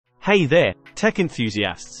Hey there, tech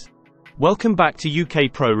enthusiasts. Welcome back to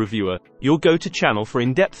UK Pro Reviewer, your go-to channel for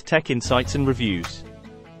in-depth tech insights and reviews.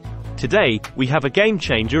 Today, we have a game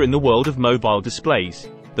changer in the world of mobile displays,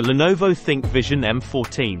 the Lenovo ThinkVision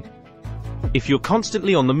M14. If you're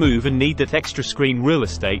constantly on the move and need that extra screen real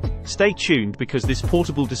estate, stay tuned because this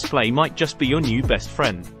portable display might just be your new best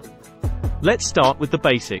friend. Let's start with the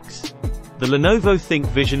basics. The Lenovo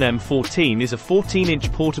ThinkVision M14 is a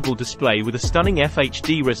 14-inch portable display with a stunning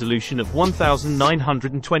FHD resolution of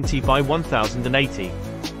 1920 by 1080.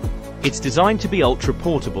 It's designed to be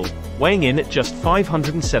ultra-portable, weighing in at just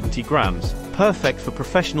 570 grams, perfect for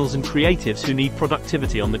professionals and creatives who need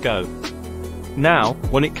productivity on the go. Now,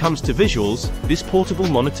 when it comes to visuals, this portable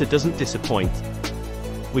monitor doesn't disappoint.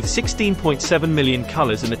 With 16.7 million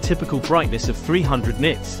colors and a typical brightness of 300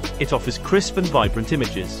 nits, it offers crisp and vibrant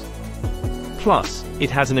images. Plus,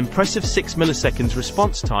 it has an impressive 6 milliseconds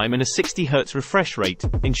response time and a 60 Hz refresh rate,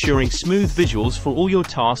 ensuring smooth visuals for all your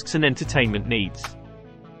tasks and entertainment needs.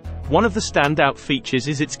 One of the standout features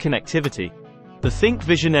is its connectivity. The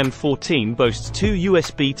ThinkVision M14 boasts two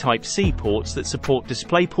USB Type-C ports that support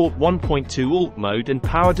DisplayPort 1.2 Alt Mode and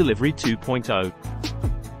Power Delivery 2.0.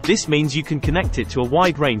 This means you can connect it to a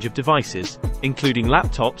wide range of devices, including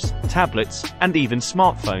laptops, tablets, and even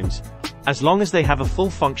smartphones, as long as they have a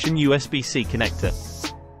full-function USB-C connector.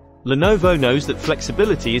 Lenovo knows that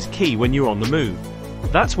flexibility is key when you're on the move.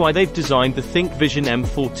 That's why they've designed the ThinkVision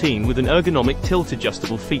M14 with an ergonomic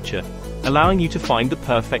tilt-adjustable feature, allowing you to find the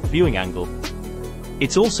perfect viewing angle.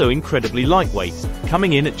 It's also incredibly lightweight,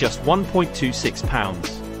 coming in at just 1.26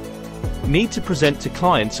 pounds. Need to present to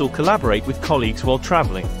clients or collaborate with colleagues while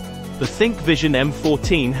traveling? The ThinkVision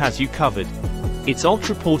M14 has you covered. Its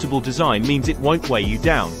ultra-portable design means it won't weigh you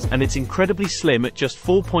down, and it's incredibly slim at just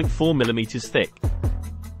 4.4 mm thick.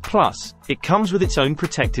 Plus, it comes with its own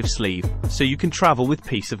protective sleeve, so you can travel with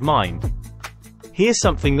peace of mind. Here's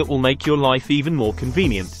something that will make your life even more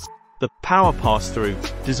convenient: the power pass-through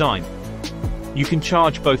design. You can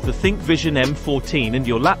charge both the ThinkVision M14 and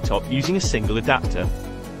your laptop using a single adapter.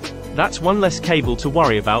 That's one less cable to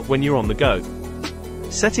worry about when you're on the go.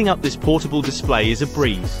 Setting up this portable display is a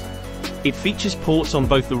breeze. It features ports on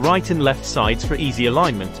both the right and left sides for easy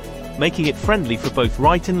alignment, making it friendly for both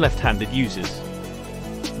right and left-handed users.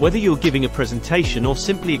 Whether you're giving a presentation or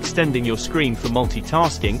simply extending your screen for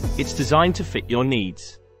multitasking, it's designed to fit your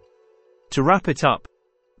needs. To wrap it up,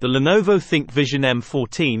 the Lenovo ThinkVision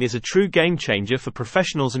M14 is a true game-changer for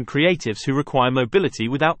professionals and creatives who require mobility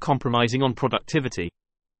without compromising on productivity.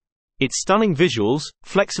 Its stunning visuals,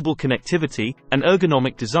 flexible connectivity, and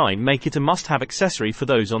ergonomic design make it a must-have accessory for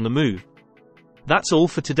those on the move. That's all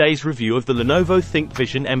for today's review of the Lenovo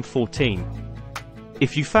ThinkVision M14.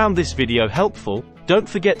 If you found this video helpful, don't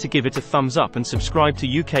forget to give it a thumbs up and subscribe to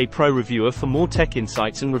UK Pro Reviewer for more tech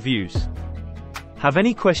insights and reviews. Have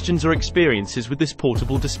any questions or experiences with this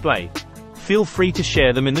portable display? Feel free to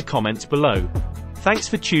share them in the comments below. Thanks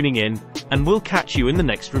for tuning in, and we'll catch you in the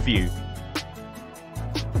next review.